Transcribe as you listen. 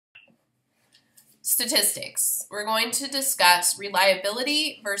statistics. We're going to discuss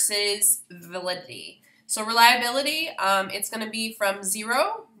reliability versus validity. So reliability, it's going to be from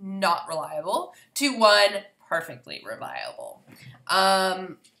 0, not reliable, to 1, perfectly reliable.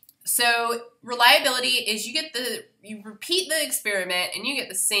 So reliability is you repeat the experiment and you get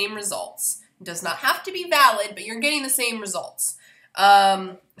the same results. It does not have to be valid, but you're getting the same results.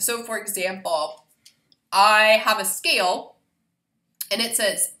 So for example, I have a scale and it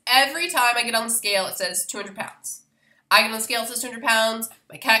says every time I get on the scale, it says 200 pounds. I get on the scale, it says 200 pounds.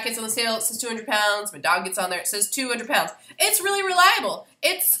 My cat gets on the scale, it says 200 pounds. My dog gets on there, it says 200 pounds. It's really reliable.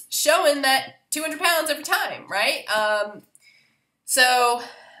 It's showing that 200 pounds every time, right?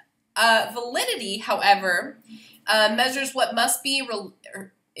 Validity, however, measures what must be,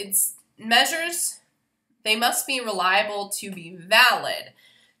 they must be reliable to be valid.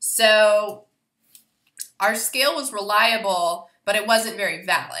 So our scale was reliable, but it wasn't very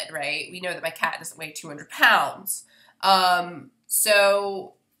valid, right? We know that my cat doesn't weigh 200 pounds.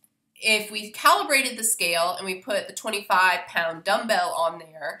 So if we calibrated the scale and we put the 25-pound dumbbell on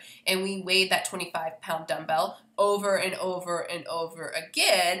there and we weighed that 25-pound dumbbell over and over and over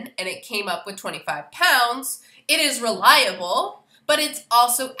again and it came up with 25 pounds, it is reliable, but it's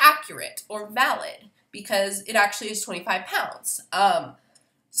also accurate or valid because it actually is 25 pounds.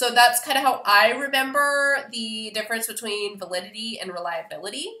 So that's kind of how I remember the difference between validity and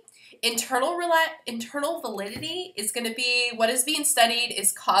reliability. Internal validity is going to be what is being studied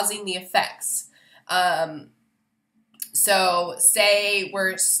is causing the effects. So say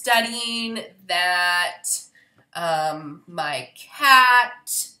we're studying that my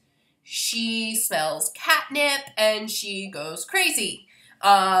cat, she smells catnip and she goes crazy.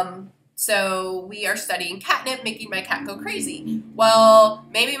 So we are studying catnip making my cat go crazy. Well,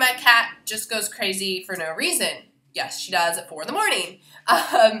 maybe my cat just goes crazy for no reason. Yes, she does at 4 in the morning.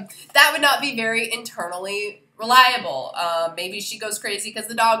 That would not be very internally reliable. Maybe she goes crazy because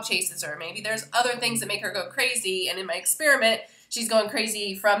the dog chases her. Maybe there's other things that make her go crazy. And in my experiment, she's going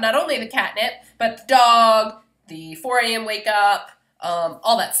crazy from not only the catnip, but the dog, the 4 a.m. wake up,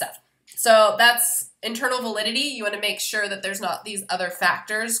 all that stuff. So that's internal validity. You want to make sure that there's not these other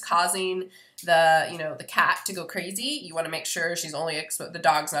factors causing the cat to go crazy. You want to make sure she's only the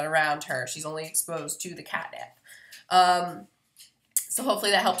dog's not around her. She's only exposed to the catnip. So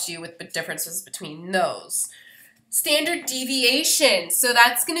hopefully that helps you with the differences between those. Standard deviation. So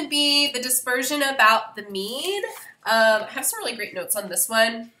that's going to be the dispersion about the mean. I have some really great notes on this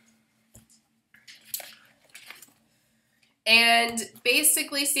one. And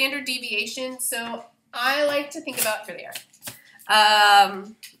basically standard deviation, so I like to think about, here they are.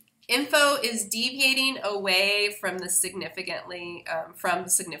 Info is deviating away from the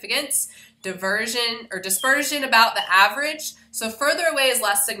significance. Diversion or dispersion about the average. So further away is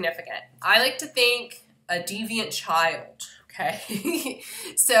less significant. I like to think a deviant child, okay?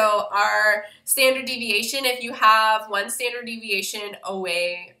 So our standard deviation, if you have one standard deviation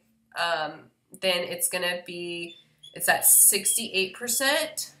away, then it's gonna be, it's at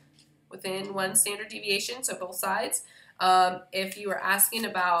 68% within one standard deviation, so both sides. If you are asking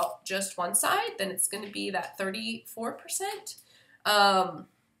about just one side, then it's going to be that 34%.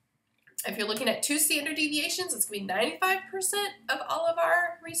 If you're looking at 2 standard deviations, it's going to be 95% of all of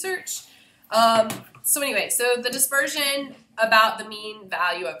our research. So anyway, so the dispersion about the mean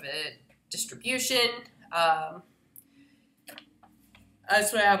value of a distribution.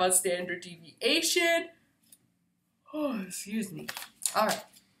 That's what I have on standard deviation. Oh, excuse me. All right.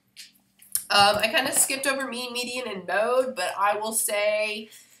 I kind of skipped over mean, median, and mode, but I will say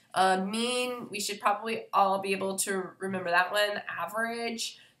mean, we should probably all be able to remember that one.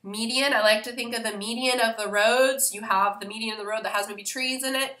 Average. Median, I like to think of the median of the roads. You have the median of the road that has maybe trees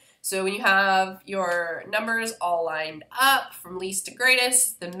in it. So when you have your numbers all lined up from least to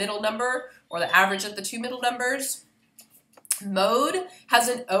greatest, the middle number, or the average of the 2 middle numbers. Mode has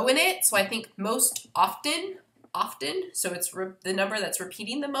an O in it, so I think most often, so it's the number that's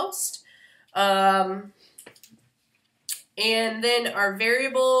repeating the most. And then our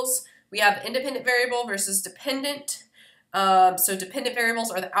variables, we have independent variable versus dependent. So dependent variables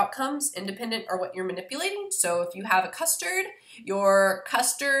are the outcomes, independent are what you're manipulating. So if you have a custard, your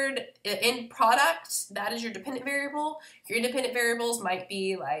custard end product, that is your dependent variable. Your independent variables might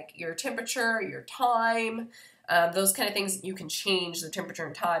be like your temperature, your time, those kind of things. You can change the temperature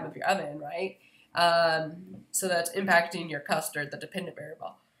and time of your oven, right? So that's impacting your custard, the dependent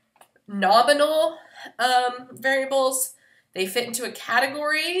variable. Nominal variables, they fit into a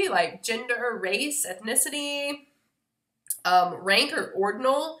category like gender, race, ethnicity, rank or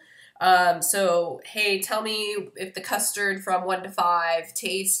ordinal. So, hey, tell me if the custard from 1 to 5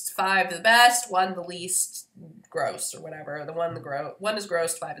 tastes 5 the best, 1 the least gross, or whatever. The 1 is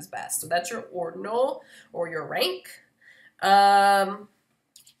gross, 5 is best. So that's your ordinal or your rank. All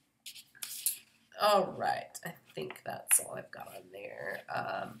right, I think that's all I've got on there.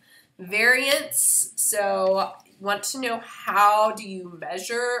 Variance. So, you want to know how do you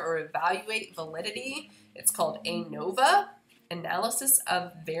measure or evaluate validity? It's called ANOVA, analysis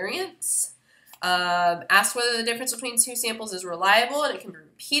of variance. Ask whether the difference between two samples is reliable and it can be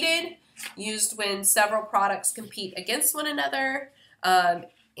repeated. Used when several products compete against one another.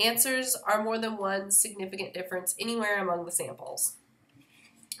 Answers are more than one significant difference anywhere among the samples.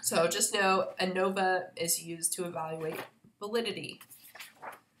 So just know ANOVA is used to evaluate validity.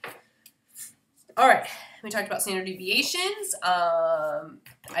 All right, we talked about standard deviations.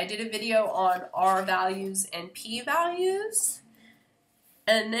 I did a video on R values and P values.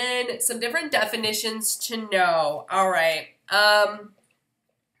 And then some different definitions to know. All right.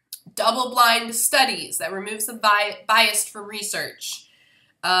 Double-blind studies. That removes the bias from research.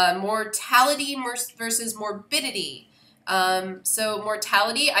 Mortality versus morbidity. So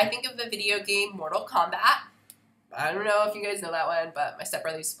mortality, I think of the video game Mortal Kombat. I don't know if you guys know that one, but my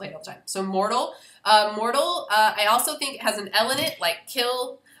stepbrother used to play it all the time. So mortal. I also think it has an L in it, like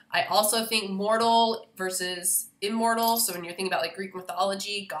kill. I also think mortal versus immortal. So when you're thinking about like Greek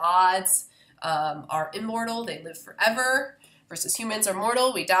mythology, gods are immortal. They live forever. Versus humans are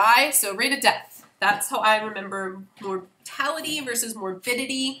mortal. We die. So rate of death. That's how I remember mortality versus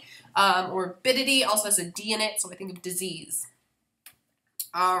morbidity. Morbidity also has a D in it, so I think of disease.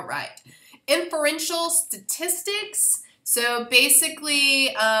 All right. Inferential statistics. So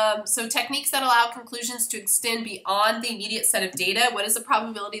basically, so techniques that allow conclusions to extend beyond the immediate set of data. What is the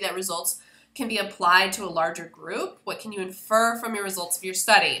probability that results can be applied to a larger group? What can you infer from your results of your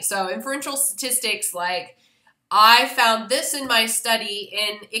study? So inferential statistics, like I found this in my study,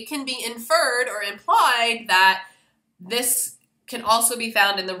 and it can be inferred or implied that this can also be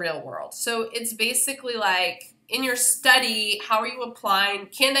found in the real world. So it's basically like in your study, how are you applying?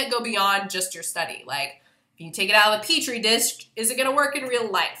 Can that go beyond just your study? Like if you take it out of a petri dish, is it going to work in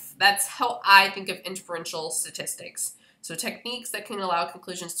real life? That's how I think of inferential statistics. So techniques that can allow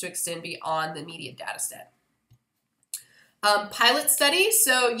conclusions to extend beyond the immediate data set. Pilot study.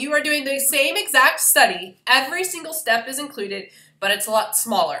 So you are doing the same exact study. Every single step is included, but it's a lot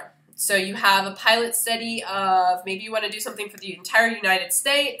smaller. So you have a pilot study of maybe you want to do something for the entire United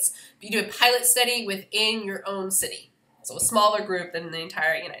States. But you do a pilot study within your own city. So a smaller group than the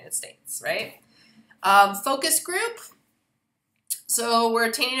entire United States, right? Focus group. So we're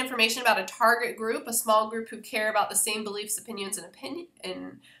obtaining information about a target group, a small group who care about the same beliefs, opinions,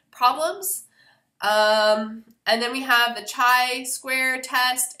 and problems. And then we have the chi-square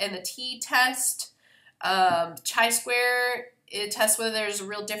test and the t-test. Chi-square, it tests whether there's a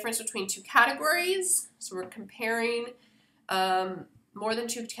real difference between two categories. So we're comparing more than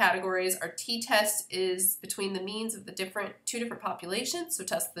two categories. Our t-test is between the means of the two different populations. So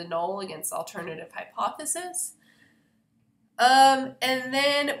test the null against alternative hypothesis. And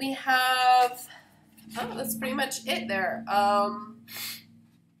then we have, that's pretty much it there.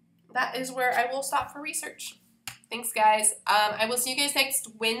 That is where I will stop for research. Thanks, guys. I will see you guys next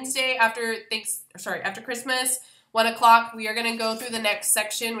Wednesday after Christmas, 1 o'clock. We are going to go through the next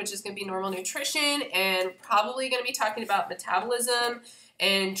section, which is going to be normal nutrition, and probably going to be talking about metabolism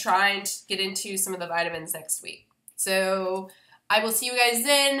and trying to get into some of the vitamins next week. So I will see you guys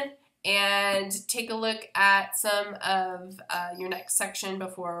then, and take a look at some of your next section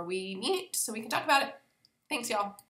before we meet so we can talk about it. Thanks, y'all.